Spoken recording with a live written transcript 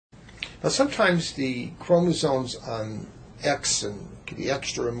Now, sometimes the chromosomes on X and can be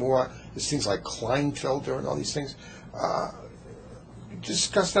extra and more. There's things like Klinefelter and all these things.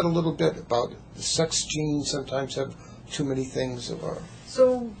 Discuss that a little bit about the sex genes sometimes have too many things.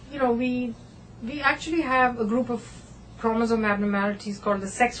 So, we actually have a group of chromosome abnormalities called the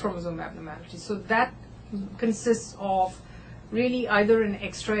sex chromosome abnormalities. So that consists of really either an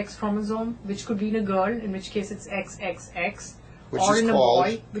extra X chromosome, which could be in a girl, in which case it's XXX, or in a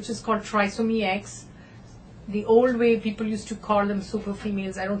boy, which is called trisomy X. The old way people used to call them super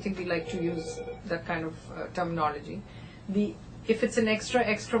females, I don't think we like to use that kind of terminology. If it's an extra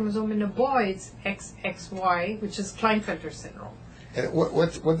X chromosome in a boy, it's XXY, which is Klinefelter syndrome. And what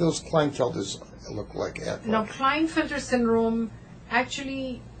do those Klinefelters look like? Now, Klinefelter syndrome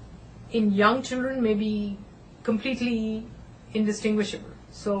actually in young children may be completely indistinguishable.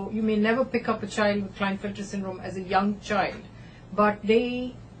 So you may never pick up a child with Klinefelter syndrome as a young child, but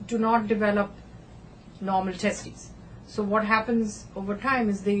they do not develop normal testes. So what happens over time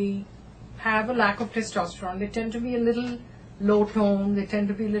is they have a lack of testosterone. They tend to be a little low tone, they tend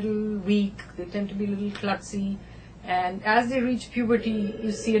to be a little weak, they tend to be a little klutzy, and as they reach puberty,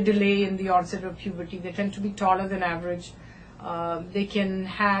 you see a delay in the onset of puberty. They tend to be taller than average. They can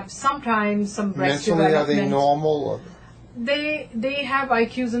have sometimes some breast development. Mentally, are they normal? Or? They have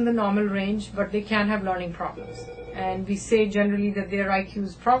IQs in the normal range, but they can have learning problems. And we say generally that their IQ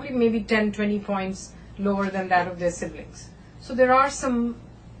is probably maybe 10, 20 points lower than that of their siblings. So there are some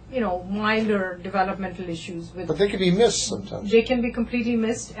milder developmental issues with. But they can be missed sometimes. They can be completely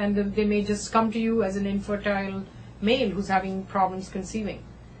missed, and they may just come to you as an infertile male who's having problems conceiving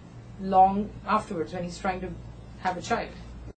long afterwards when he's trying to have a child.